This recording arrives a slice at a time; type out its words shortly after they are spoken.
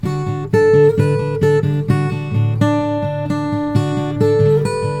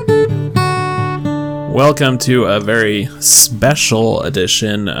Welcome to a very special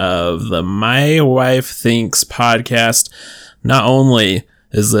edition of the My Wife Thinks podcast. Not only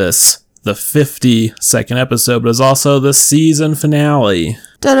is this the 52nd episode, but it's also the season finale.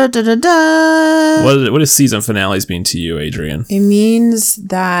 Da, da, da, da, da. What does season finales mean to you, Adrian? It means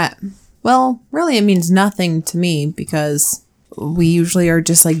that, well, really it means nothing to me because we usually are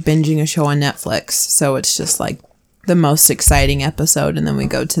just like binging a show on Netflix. So it's just like the most exciting episode and then we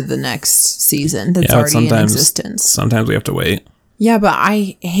go to the next season that's already in existence. Sometimes we have to wait. Yeah, but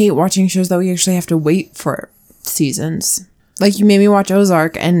I hate watching shows that we actually have to wait for seasons. Like you made me watch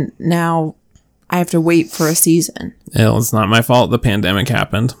Ozark and now I have to wait for a season. Well, it's not my fault the pandemic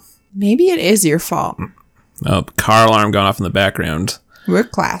happened. Maybe it is your fault. Oh, car alarm going off in the background. We're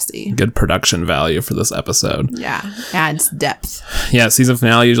classy. Good production value for this episode. Yeah, adds depth. Yeah, season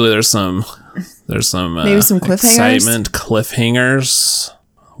finale, usually there's some maybe some cliffhangers. Excitement, cliffhangers.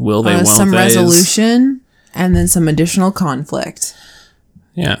 Will they, won't some they? Resolution, and then some additional conflict.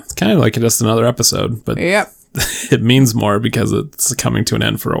 Yeah, it's kind of like just another episode, but yep. It means more because it's coming to an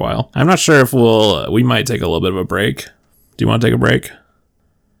end for a while. I'm not sure if we might take a little bit of a break. Do you want to take a break?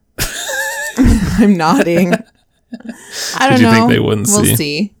 I'm nodding. I don't know. Did you think they wouldn't see? We'll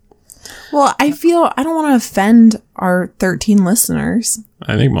see. Well, I don't want to offend our 13 listeners.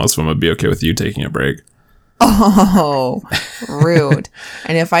 I think most of them would be okay with you taking a break. Oh, rude.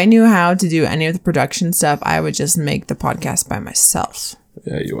 And if I knew how to do any of the production stuff, I would just make the podcast by myself.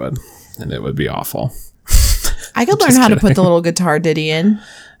 Yeah, you would. And it would be awful. I could learn how to put the little guitar ditty in.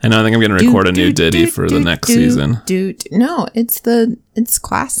 I know. I think I'm going to record a new ditty for the next season. No, it's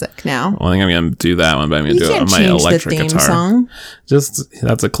classic now. Well, I think I'm going to do that one, but I'm going to do it on my electric guitar. Song.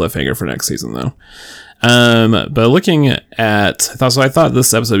 That's a cliffhanger for next season, though. But looking at, I thought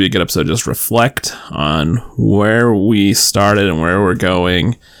this episode would be a good episode. Just reflect on where we started and where we're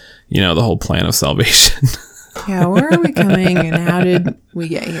going. You know, the whole plan of salvation. Yeah, where are we coming and how did we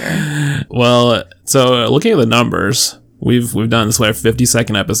get here? Well, so looking at the numbers, we've done this our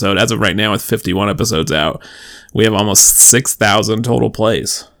 52nd episode. As of right now, with 51 episodes out, we have almost 6,000 total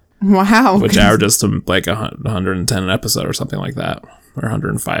plays. Wow. Which averages to like 110 an episode or something like that. Or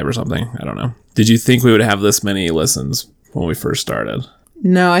 105 or something. I don't know. Did you think we would have this many listens when we first started?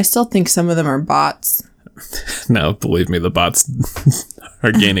 No, I still think some of them are bots. No, believe me, the bots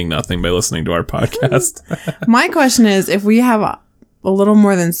are gaining nothing by listening to our podcast. My question is, if we have a little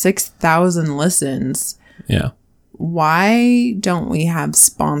more than 6,000 listens, yeah, why don't we have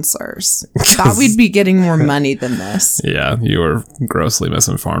sponsors? Thought we'd be getting more money than this. Yeah, you were grossly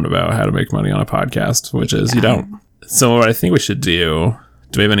misinformed about how to make money on a podcast, which is you don't. So what I think we should do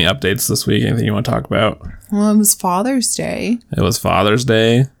we have any updates this week? Anything you want to talk about? Well, it was Father's Day. It was Father's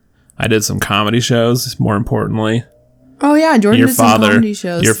Day. I did some comedy shows, more importantly. Oh, yeah. Jordan did some comedy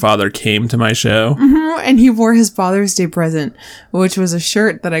shows. Your father came to my show. Mm-hmm, and he wore his Father's Day present, which was a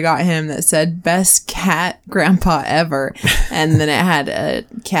shirt that I got him that said, "Best cat grandpa ever." And then it had a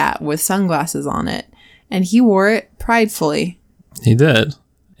cat with sunglasses on it. And he wore it pridefully. He did.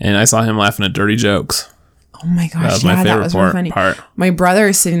 And I saw him laughing at dirty jokes. Oh my gosh, that was my favorite really part. My brother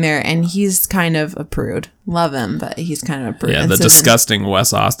is sitting there and he's kind of a prude. Love him, but he's kind of a prude. Yeah, the disgusting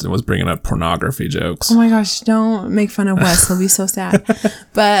Wes Austin was bringing up pornography jokes. Oh my gosh, don't make fun of Wes. He'll be so sad.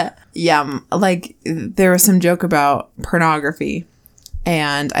 But yeah, like there was some joke about pornography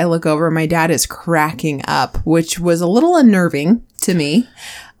and I look over and my dad is cracking up, which was a little unnerving to me.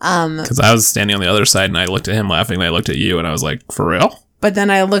 Because I was standing on the other side and I looked at him laughing and I looked at you and I was like, for real? But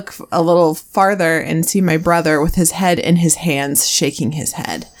then I look a little farther and see my brother with his head in his hands, shaking his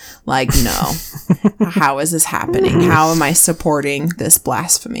head. Like, no. How is this happening? How am I supporting this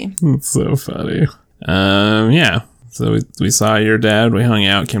blasphemy? It's so funny. Yeah. So we saw your dad. We hung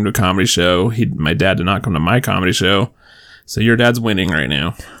out, came to a comedy show. My dad did not come to my comedy show. So your dad's winning right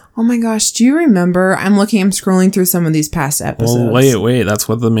now. Oh my gosh. Do you remember? I'm scrolling through some of these past episodes. Well, wait. That's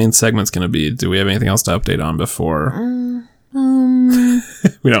what the main segment's going to be. Do we have anything else to update on before?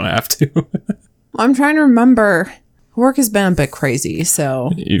 We don't have to. I'm trying to remember. Work has been a bit crazy,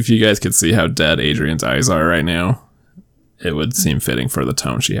 so if you guys could see how dead Adrian's eyes are right now, it would seem fitting for the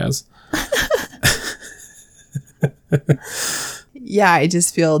tone she has. Yeah, I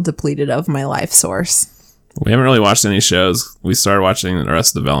just feel depleted of my life source. We haven't really watched any shows. We started watching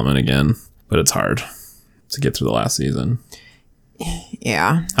Arrested Development again, but it's hard to get through the last season.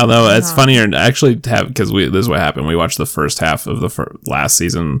 Yeah. Although it's funnier to actually have, because this is what happened. We watched the first half of the last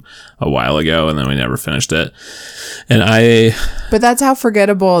season a while ago, and then we never finished it. But that's how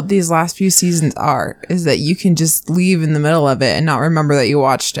forgettable these last few seasons are, is that you can just leave in the middle of it and not remember that you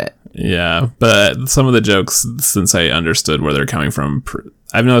watched it. Yeah, but some of the jokes, since I understood where they're coming from,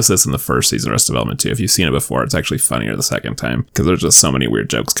 I've noticed this in the first season of Arrested Development too. If you've seen it before, it's actually funnier the second time because there's just so many weird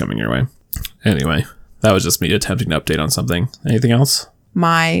jokes coming your way. Anyway, that was just me attempting to update on something. Anything else?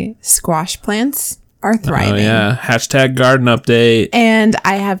 My squash plants are thriving. Oh yeah, hashtag garden update. And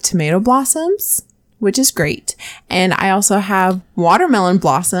I have tomato blossoms, which is great. And I also have watermelon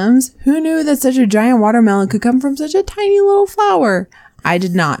blossoms. Who knew that such a giant watermelon could come from such a tiny little flower? I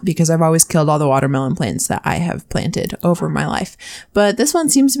did not, because I've always killed all the watermelon plants that I have planted over my life. But this one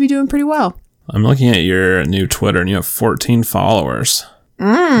seems to be doing pretty well. I'm looking at your new Twitter and you have 14 followers.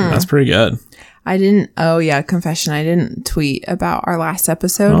 That's pretty good. Confession. I didn't tweet about our last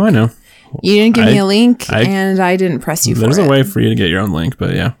episode. Oh, I know. You didn't give me a link and I didn't press you for it. There's a way for you to get your own link,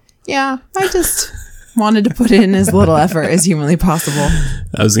 but yeah. Yeah, I just wanted to put in as little effort as humanly possible.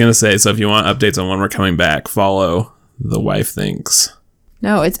 I was going to say, so if you want updates on when we're coming back, follow The Wife Thinks.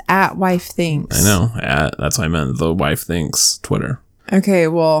 No, it's at Wife Thinks. I know. That's what I meant. The Wife Thinks Twitter. Okay,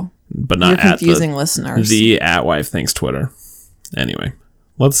 well, but not you're confusing listeners. The at Wife Thinks Twitter. Anyway,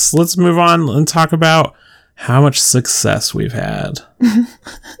 let's move on and talk about how much success we've had.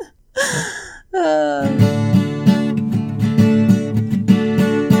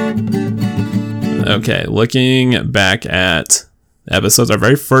 Okay, looking back at episodes, our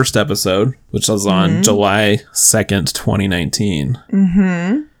very first episode, which was on July 2nd,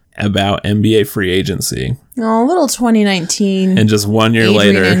 2019, about NBA free agency. Oh, little 2019. And just 1 year Adrian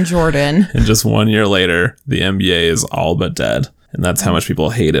later, and Jordan. And just 1 year later, the NBA is all but dead. And that's how much people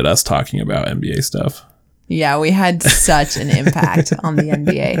hated us talking about NBA stuff. Yeah, we had such an impact on the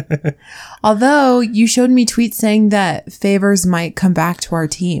NBA. Although you showed me tweets saying that Favors might come back to our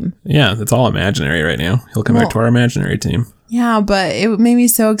team. Yeah, it's all imaginary right now. He'll come back to our imaginary team. Yeah, but it made me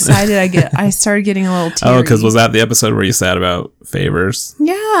so excited. I started getting a little teary. Oh, because was that the episode where you said about Favors?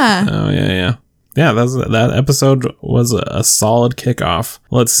 Yeah. Oh, yeah. Yeah, that episode was a solid kickoff.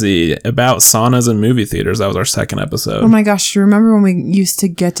 Let's see. About saunas and movie theaters. That was our second episode. Oh my gosh. Do you remember when we used to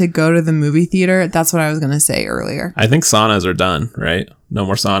get to go to the movie theater? That's what I was going to say earlier. I think saunas are done, right? No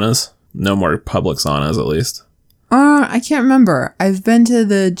more saunas? No more public saunas, at least. I can't remember. I've been to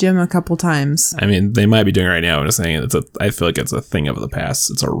the gym a couple times. I mean, they might be doing it right now. I'm just saying I feel like it's a thing of the past.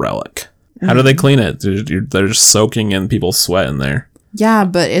 It's a relic. How do they clean it? They're just soaking in people's sweat in there. Yeah,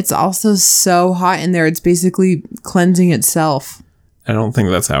 but it's also so hot in there. It's basically cleansing itself. I don't think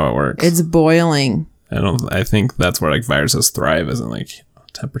that's how it works. It's boiling. I think that's where like viruses thrive, isn't like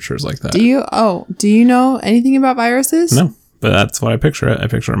temperatures like that. Do you know anything about viruses? No, but that's what I picture it. I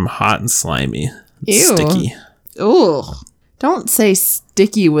picture them hot and slimy. Ew. Sticky. Ugh. Don't say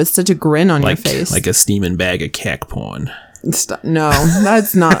sticky with such a grin on your face. Like a steaming bag of cack porn. No,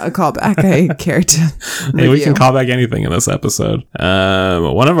 that's not a callback I care to Hey, we can call back anything in this episode.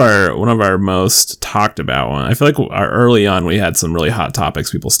 One of our most talked about one. I feel like early on we had some really hot topics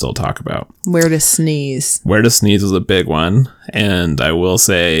people still talk about. Where to sneeze. Where to sneeze was a big one, and I will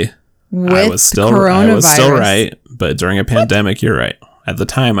say I was still right. But during a pandemic, you're right. At the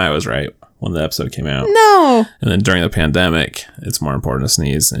time, I was right when the episode came out. No. And then during the pandemic, it's more important to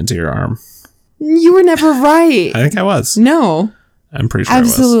sneeze into your arm. You were never right. I think I was. No. I'm pretty sure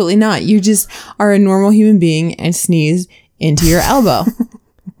Absolutely not. You just are a normal human being and sneeze into your elbow.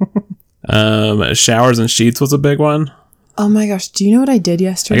 Showers and sheets was a big one. Oh my gosh. Do you know what I did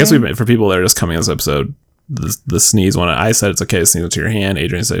yesterday? I guess for people that are just coming to this episode, the sneeze one, I said it's okay to sneeze into your hand.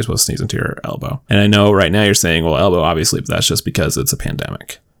 Adrian said you're supposed to sneeze into your elbow. And I know right now you're saying, well, elbow, obviously, but that's just because it's a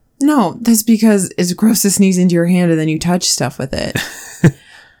pandemic. No, that's because it's gross to sneeze into your hand and then you touch stuff with it.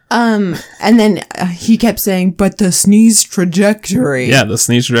 And then he kept saying, but the sneeze trajectory. Yeah, the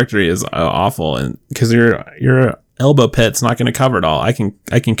sneeze trajectory is awful, and because your elbow pit's not going to cover it all. I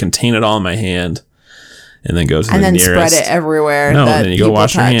can contain it all in my hand, and then go to the nearest. And then spread it everywhere. No, then you go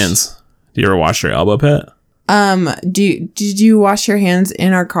wash your hands. Do you ever wash your elbow pit? Did you wash your hands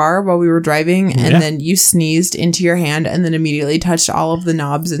in our car while we were driving, and then you sneezed into your hand, and then immediately touched all of the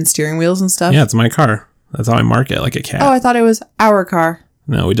knobs and steering wheels and stuff? Yeah, it's my car. That's how I mark it, like a cat. Oh, I thought it was our car.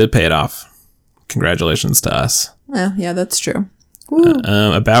 No, we did pay it off. Congratulations to us. Oh, yeah, that's true.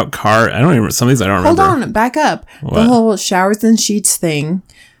 About car, some of these I don't remember. Hold on, back up. What? The whole showers and sheets thing.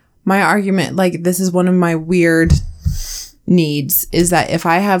 My argument, like, this is one of my weird needs, is that if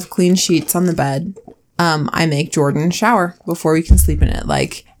I have clean sheets on the bed, I make Jordan shower before we can sleep in it.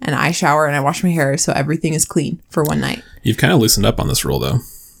 Like, and I shower and I wash my hair, so everything is clean for one night. You've kind of loosened up on this rule, though.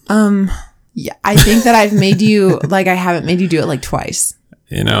 Yeah, I think that I've made you, like, I haven't made you do it like twice.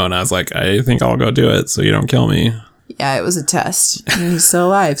 And I was like, I think I'll go do it so you don't kill me. Yeah, it was a test. And he's still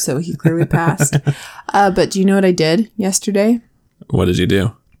alive, so he clearly passed. But do you know what I did yesterday? What did you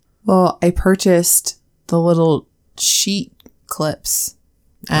do? Well, I purchased the little sheet clips,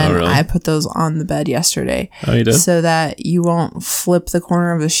 and really? I put those on the bed yesterday. Oh, you did? So that you won't flip the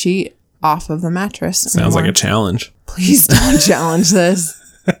corner of the sheet off of the mattress. Sounds like a challenge. Please don't challenge this.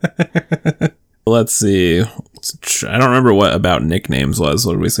 Let's see. I don't remember what about nicknames was.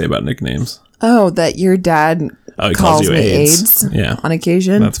 What did we say about nicknames? Oh, that your dad He calls calls you me AIDS. Yeah. on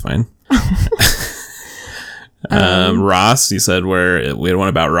occasion. That's fine. Ross, you said we had one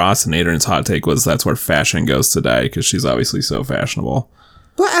about Ross, and Adrian's hot take was that's where fashion goes to die because she's obviously so fashionable.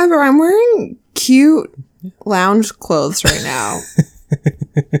 Whatever. I'm wearing cute lounge clothes right now.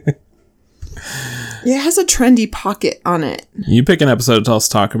 It has a trendy pocket on it. You pick an episode to tell us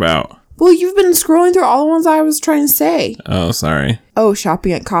to talk about. Well, you've been scrolling through all the ones I was trying to say. Oh, sorry. Oh,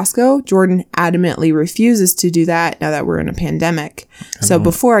 shopping at Costco. Jordan adamantly refuses to do that now that we're in a pandemic. So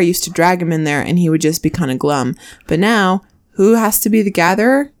before I used to drag him in there and he would just be kind of glum. But now, who has to be the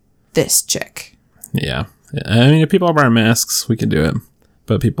gatherer? This chick. Yeah. I mean, if people are wearing masks, we can do it.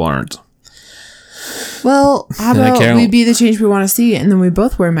 But people aren't. Well, how about we be the change we want to see and then we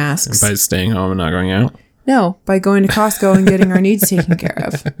both wear masks? By staying home and not going out? No, by going to Costco and getting our needs taken care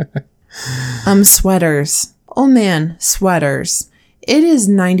of. Sweaters. Oh man, sweaters. It is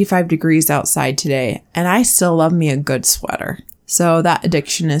 95 degrees outside today, and I still love me a good sweater. So that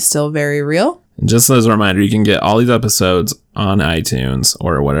addiction is still very real. And just as a reminder, you can get all these episodes on iTunes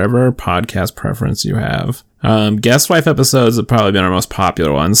or whatever podcast preference you have. Guest wife episodes have probably been our most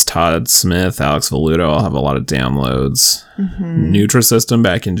popular ones. Todd Smith, Alex Voluto all have a lot of downloads. Nutrisystem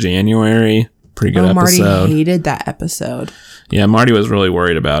back in January. Pretty good episode. Marty hated that episode. Yeah, Marty was really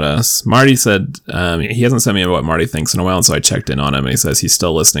worried about us. Marty said he hasn't sent me what Marty thinks in a while, and so I checked in on him, and he says he's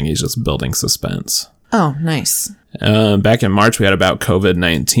still listening. He's just building suspense. Oh, nice. Back in March, we had about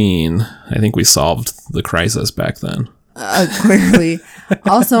COVID-19. I think we solved the crisis back then. Clearly.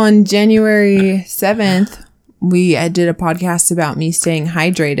 Also, on January 7th, we did a podcast about me staying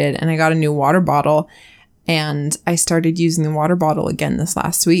hydrated, and I got a new water bottle. And I started using the water bottle again this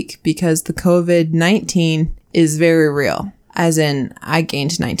last week because the COVID-19 is very real. As in, I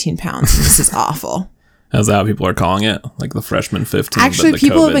gained 19 pounds. This is awful. That's how people are calling it, like the freshman 15. Actually,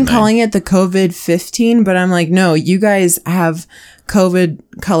 people have been calling it the COVID-15, but I'm like, no, you guys have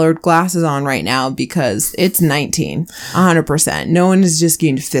COVID-colored glasses on right now because it's 19, 100%. No one has just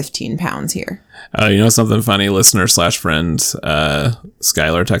gained 15 pounds here. You know something funny? Listener / friend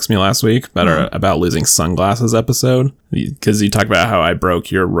Skylar texted me last week about losing sunglasses episode because you talked about how I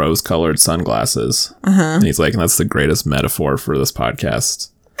broke your rose-colored sunglasses. And he's like, that's the greatest metaphor for this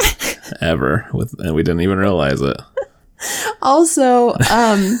podcast ever, and we didn't even realize it. Also,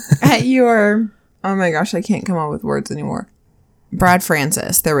 at your oh my gosh, I can't come up with words anymore. Brad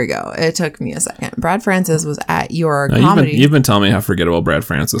Francis. There we go. It took me a second. Brad Francis was at your comedy. You've been telling me how forgettable Brad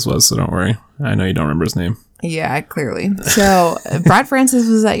Francis was, so don't worry. I know you don't remember his name. Yeah, clearly. So Brad Francis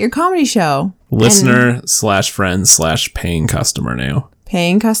was at your comedy show. Listener / friend / paying customer now.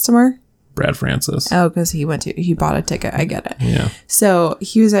 Paying customer? Brad Francis. Oh, because he bought a ticket. I get it. Yeah. So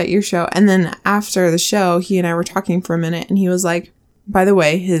he was at your show. And then after the show, he and I were talking for a minute. And he was like, by the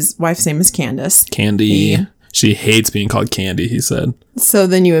way, his wife's name is Candace. Candy. She hates being called Candy, he said. So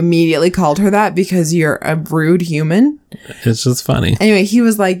then you immediately called her that because you're a rude human? It's just funny. Anyway, he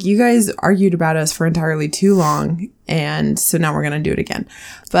was like, you guys argued about us for entirely too long. And so now we're going to do it again.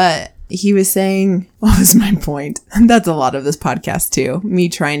 But he was saying, what was my point? That's a lot of this podcast too. Me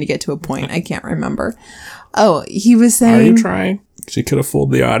trying to get to a point. I can't remember. Oh, he was saying. Are you trying? She could have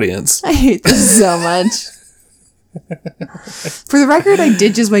fooled the audience. I hate this so much. For the record, I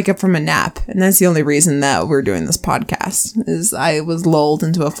did just wake up from a nap, and that's the only reason that we're doing this podcast, is I was lulled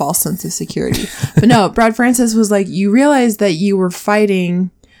into a false sense of security. But no, Brad Francis was like, you realize that you were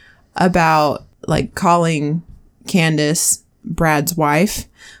fighting about like calling Candace Brad's wife,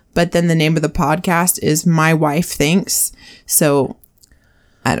 but then the name of the podcast is My Wife Thinks. So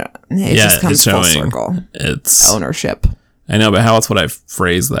I don't know. It just comes full circle. It's ownership. I know, but how else would I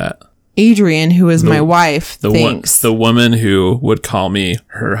phrase that? Adrian, who is my wife, thinks. The woman who would call me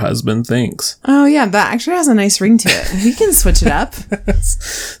her husband thinks. Oh, yeah. That actually has a nice ring to it. We can switch it up.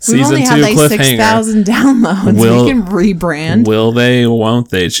 Season only 2 have like cliffhanger. 6,000 downloads. We can rebrand. Will they, won't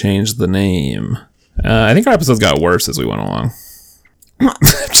they change the name? I think our episodes got worse as we went along.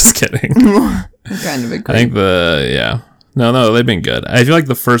 Just kidding. Kind of agree. I think No, they've been good. I feel like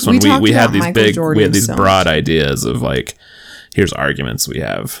the first one we had these broad ideas of like, here's arguments we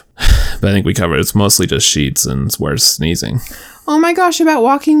have. But I think we covered it's mostly just sheets and where's sneezing. Oh my gosh, about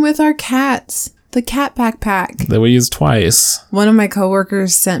walking with our cats. The cat backpack. That we used twice. One of my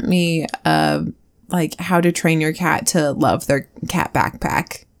coworkers sent me like how to train your cat to love their cat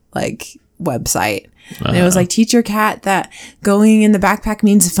backpack. like website. And it was like, teach your cat that going in the backpack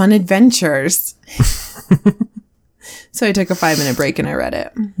means fun adventures. So I took a 5-minute break and I read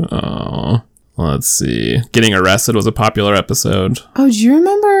it. Oh, let's see. Getting arrested was a popular episode. Oh, do you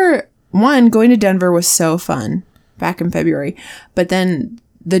remember one? Going to Denver was so fun back in February. But then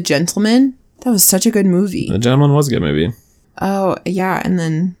The Gentleman, that was such a good movie. The Gentleman was a good movie. Oh, yeah. And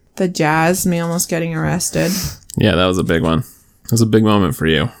then the jazz, me almost getting arrested. Yeah, that was a big one. It was a big moment for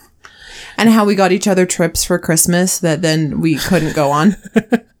you. And how we got each other trips for Christmas that then we couldn't go on.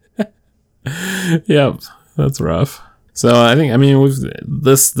 Yep, that's rough. So I mean,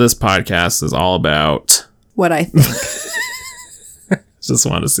 this podcast is all about what I think. Just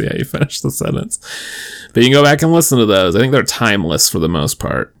want to see how you finish the sentence. But you can go back and listen to those. I think they're timeless for the most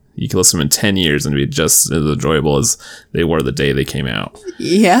part. You can listen to them in 10 years and be just as enjoyable as they were the day they came out.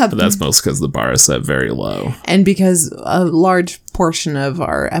 Yeah. But that's mostly because the bar is set very low. And because a large portion of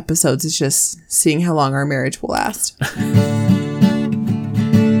our episodes is just seeing how long our marriage will last.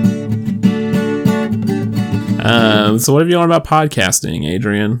 So what have you learned about podcasting,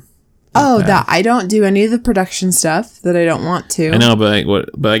 Adrian? Oh, that I don't do any of the production stuff that I don't want to. I know,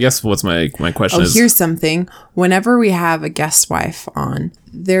 but I guess what's my question is... here's something. Whenever we have a guest wife on,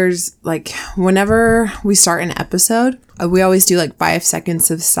 there's like, whenever we start an episode, we always do like 5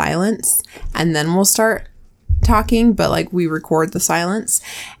 seconds of silence and then we'll start talking, but like we record the silence.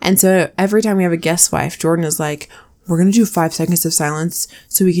 And so every time we have a guest wife, Jordan is like, we're going to do 5 seconds of silence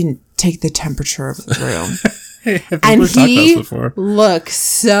so we can take the temperature of the room. And he looks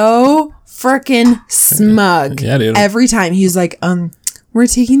so freaking smug. Yeah, dude. Every time he's like, we're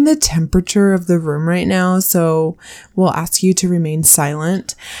taking the temperature of the room right now, so we'll ask you to remain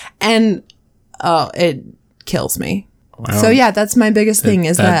silent. And it kills me. Wow. So yeah, that's my biggest thing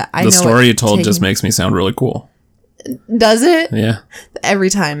is that I know the story you told just makes me sound really cool. Does it? Yeah.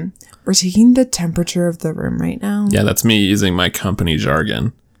 Every time. We're taking the temperature of the room right now. Yeah, that's me using my company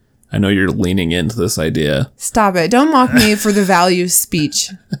jargon. I know you're leaning into this idea. Stop it. Don't mock me for the value speech.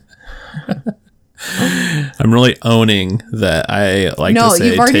 I'm really owning that I like to say. No,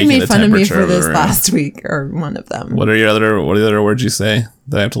 you've already made fun of me for this last week, or one of them. What are the other words you say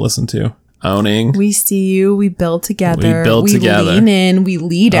that I have to listen to? Owning. We see you. We build together. We lean in. We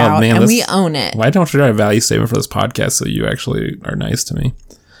lead out. Man, and we own it. Why don't you write a value statement for this podcast so you actually are nice to me?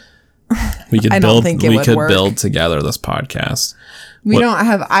 We could build together this podcast.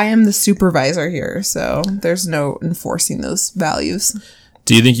 I am the supervisor here, so there's no enforcing those values.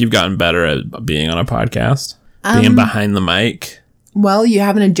 Do you think you've gotten better at being on a podcast? Being behind the mic? Well, you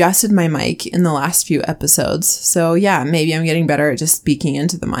haven't adjusted my mic in the last few episodes. So yeah, maybe I'm getting better at just speaking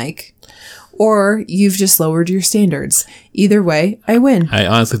into the mic. Or you've just lowered your standards. Either way, I win. I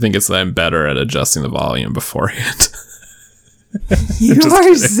honestly think it's that I'm better at adjusting the volume beforehand. You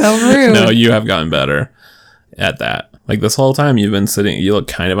are so rude. No, you have gotten better at that. Like this whole time you've been sitting, you look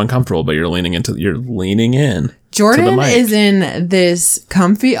kind of uncomfortable, but you're leaning in. Jordan is in this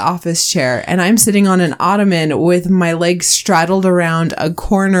comfy office chair and I'm sitting on an ottoman with my legs straddled around a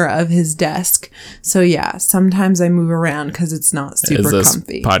corner of his desk. So yeah, sometimes I move around because it's not super comfy. Is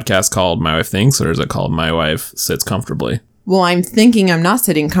this podcast called My Wife Thinks, or is it called My Wife Sits Comfortably? Well, I'm thinking I'm not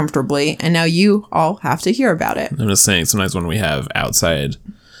sitting comfortably, and now you all have to hear about it. I'm just saying, sometimes when we have outside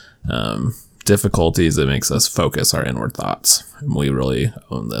difficulties, it makes us focus our inward thoughts. And we really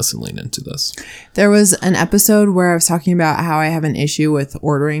own this and lean into this. There was an episode where I was talking about how I have an issue with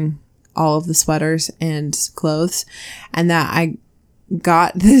ordering all of the sweaters and clothes, and that I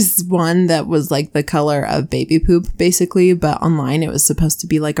got this one that was like the color of baby poop, basically, but online it was supposed to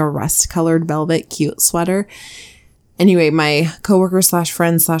be like a rust-colored velvet cute sweater. Anyway, my coworker /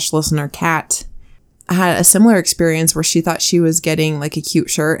 friend / listener, Kat, had a similar experience where she thought she was getting like a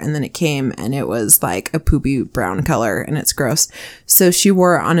cute shirt and then it came and it was like a poopy brown color and it's gross. So she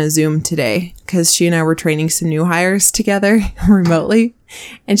wore it on a Zoom today because she and I were training some new hires together remotely.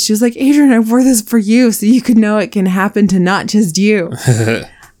 And she was like, Adrian, I wore this for you so you could know it can happen to not just you.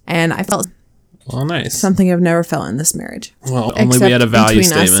 And I felt nice. Something I've never felt in this marriage. Well, only we had a value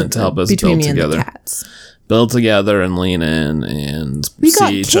statement to help us build together. Build together and lean in and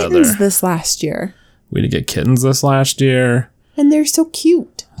see each other. We got kittens this last year. We did get kittens this last year. And they're so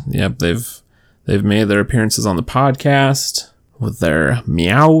cute. Yep, they've made their appearances on the podcast with their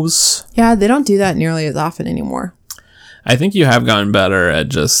meows. Yeah, they don't do that nearly as often anymore. I think you have gotten better at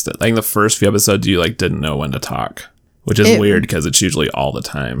just, like the first few episodes, you like didn't know when to talk. Which is weird because it's usually all the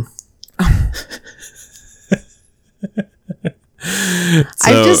time.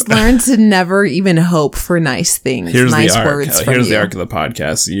 I just learned to never even hope for nice things. Here's nice the arc. words from Here's you. the arc of the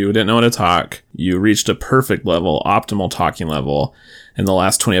podcast. You didn't know how to talk. You reached a perfect level, optimal talking level. In the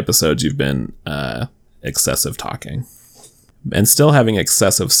last 20 episodes, you've been excessive talking. And still having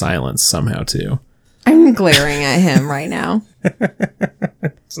excessive silence somehow, too. I'm glaring at him right now.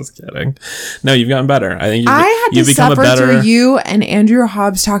 Just kidding. No, you've gotten better. I think I had you've to become suffer a better... through you and Andrew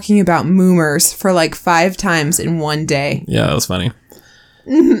Hobbs talking about moomers for like 5 times in one day. Yeah, that was funny.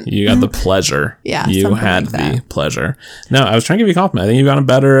 You got the pleasure. Yeah, you something had like that. the pleasure. No, I was trying to give you a compliment. I think you've gotten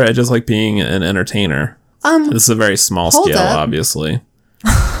better at just like being an entertainer. This is a very small hold scale, up. obviously.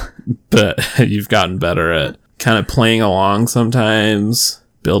 But you've gotten better at kind of playing along sometimes,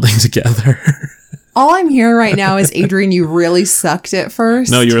 building together. All I'm hearing right now is, Adrian, you really sucked at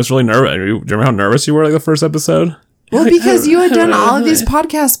first. No, you were just really nervous. Do you remember how nervous you were like the first episode? Well, because you had done all of these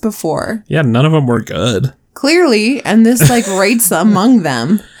podcasts before. Yeah, none of them were good. Clearly, and this like rates among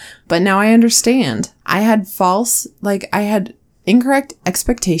them. But now I understand. I had incorrect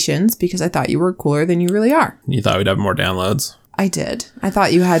expectations because I thought you were cooler than you really are. You thought we'd have more downloads? I did. I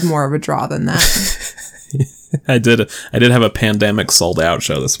thought you had more of a draw than that. I did have a pandemic sold out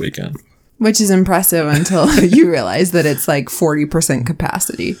show this weekend. Which is impressive until you realize that it's like 40%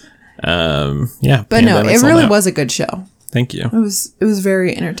 capacity. Yeah. But no, it really out. was a good show. Thank you. It was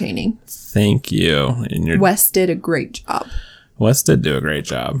very entertaining. Thank you. And Wes did a great job. Wes did do a great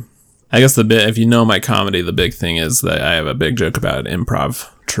job. I guess if you know my comedy, the big thing is that I have a big joke about an improv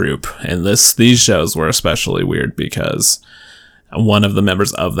troupe. And these shows were especially weird because one of the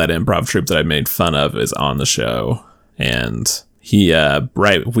members of that improv troupe that I made fun of is on the show. And he knew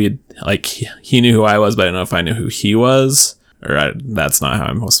who I was, but I don't know if I knew who he was. That's not how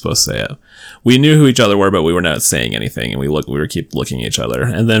I'm supposed to say it. We knew who each other were, but we were not saying anything, and we were keep looking at each other.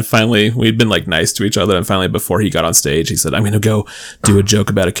 And then finally, we'd been like nice to each other, and finally, before he got on stage, he said, "I'm going to go do a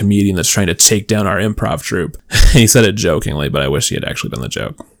joke about a comedian that's trying to take down our improv troupe." He said it jokingly, but I wish he had actually done the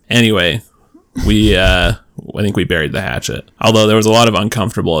joke. Anyway, I think we buried the hatchet. Although there was a lot of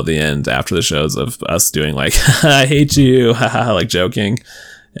uncomfortable at the end after the shows of us doing like, "I hate you," like joking,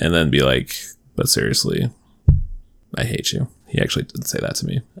 and then be like, "But seriously, I hate you." He actually did say that to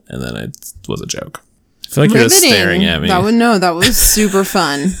me, and then it was a joke. I feel like you're just staring at me. That was super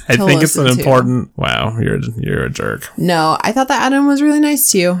fun. I think it's an listen to. important. Wow, you're a jerk. No, I thought that Adam was really nice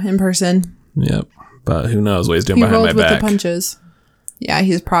to you in person. Yep, but who knows what he's doing He behind rolled my with back? the punches. Yeah,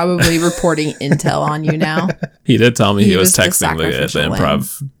 he's probably reporting intel on you now. He did tell me he was was the texting the sacrificial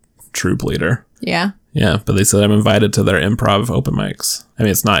improv troop leader. Yeah. Yeah, but they said I'm invited to their improv open mics. I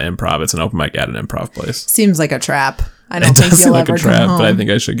mean, it's not improv; it's an open mic at an improv place. Seems like a trap. I don't It think does seem you'll like ever a trap, come home. but I think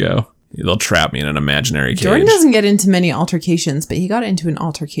I should go. They'll trap me in an imaginary cage. Jordan doesn't get into many altercations, but he got into an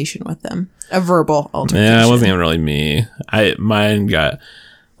altercation with them. A verbal altercation. Yeah, it wasn't even really me. Mine got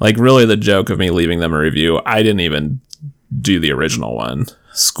like really the joke of me leaving them a review. I didn't even do the original one.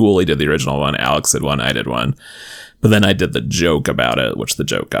 Schoolie did the original one. Alex did one. I did one. But then I did the joke about it, which the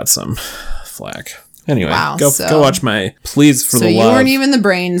joke got some flack. Anyway, Wow, go watch my please for So the you love. weren't even the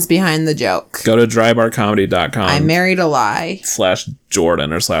brains behind the joke. Go to drybarcomedy.com. I married a lie.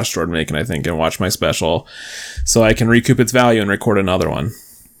 /Jordan or /Jordan Macon, I think, and watch my special so I can recoup its value and record another one.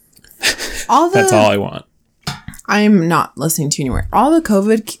 That's all I want. I'm not listening to you anywhere. All the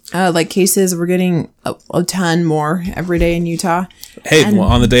COVID cases, we're getting a ton more every day in Utah. Hey,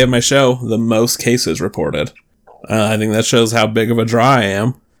 on the day of my show, the most cases reported. I think that shows how big of a draw I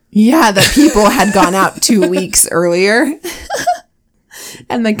am. Yeah, that people had gone out 2 weeks earlier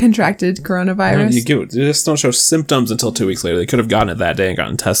and then contracted coronavirus. You just don't show symptoms until 2 weeks later. They could have gotten it that day and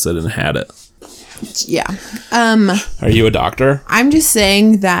gotten tested and had it. Yeah. Are you a doctor? I'm just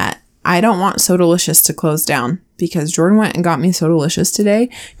saying that I don't want Sodalicious to close down because Jordan went and got me Sodalicious today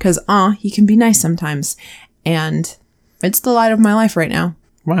because, he can be nice sometimes. And it's the light of my life right now.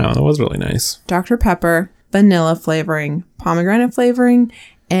 Wow, that was really nice. Dr. Pepper, vanilla flavoring, pomegranate flavoring,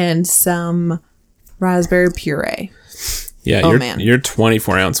 and some raspberry puree. Yeah, man. your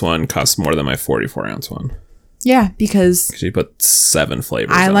 24-ounce one costs more than my 44-ounce one. Yeah, because You put 7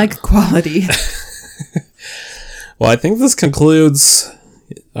 flavors I in like it. quality. Well, I think this concludes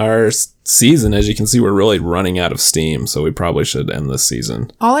our season. As you can see, we're really running out of steam, so we probably should end this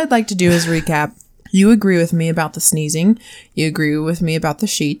season. All I'd like to do is recap. You agree with me about the sneezing. You agree with me about the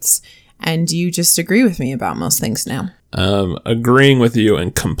sheets. And you just agree with me about most things now. Agreeing with you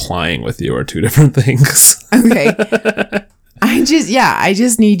and complying with you are two different things. Okay. I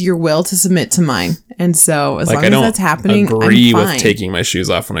just need your will to submit to mine. And so as long as that's happening, agree I'm fine. with taking my shoes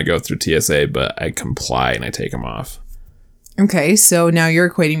off when I go through TSA, but I comply and I take them off. Okay, so now you're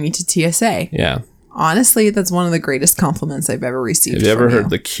equating me to TSA. Yeah. Honestly, that's one of the greatest compliments I've ever received. Have you ever from heard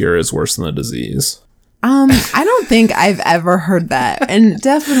the cure is worse than the disease? I don't think I've ever heard that. And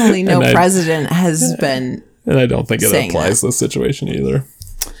definitely no president has been. And I don't think it applies that. to this situation either.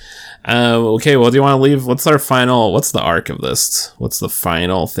 Okay, well, do you want to leave? What's the arc of this? What's the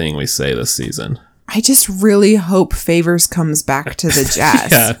final thing we say this season? I just really hope Favors comes back to the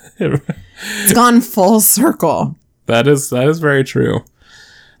Jazz. Yeah. It's gone full circle. That is very true.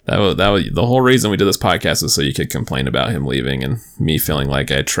 That was the whole reason we did this podcast is so you could complain about him leaving and me feeling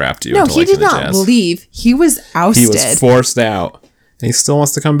like I trapped you. No, into he liking did not Jazz. leave. He was ousted. He was forced out, and he still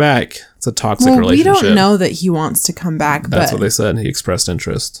wants to come back. It's a toxic relationship. We don't know that he wants to come back. That's what they said. He expressed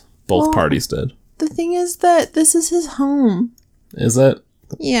interest. Both parties did. The thing is that this is his home. Is it?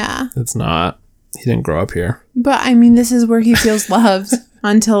 Yeah. It's not. He didn't grow up here. But I mean, this is where he feels loved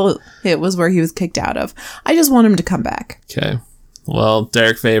until it was where he was kicked out of. I just want him to come back. Okay. Well,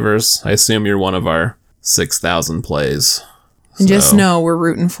 Derek Favors, I assume you're one of our 6,000 plays. And just know we're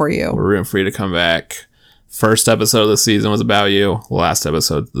rooting for you. We're rooting for you to come back. First episode of the season was about you. Last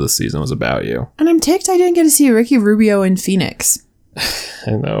episode of the season was about you. And I'm ticked I didn't get to see Ricky Rubio in Phoenix.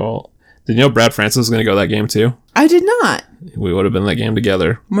 I know. Did you know Brad Francis was going to go to that game too? I did not. We would have been in that game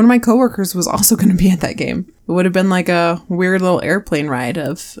together. One of my coworkers was also going to be at that game. It would have been like a weird little airplane ride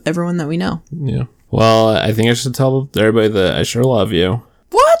of everyone that we know. Yeah. Well, I think I should tell everybody that I sure love you.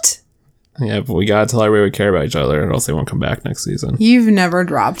 What? Yeah, but we gotta tell everybody we care about each other, or else they won't come back next season. You've never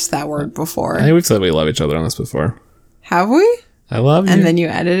dropped that word before. I think we've said we love each other on this before. Have we? I love you. And then you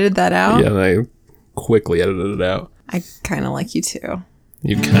edited that out? Yeah, and I quickly edited it out. I kind of like you too.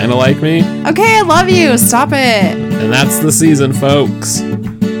 You kind of like me? Okay, I love you. Stop it. And that's the season, folks.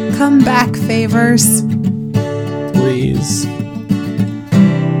 Come back, Favors. Please.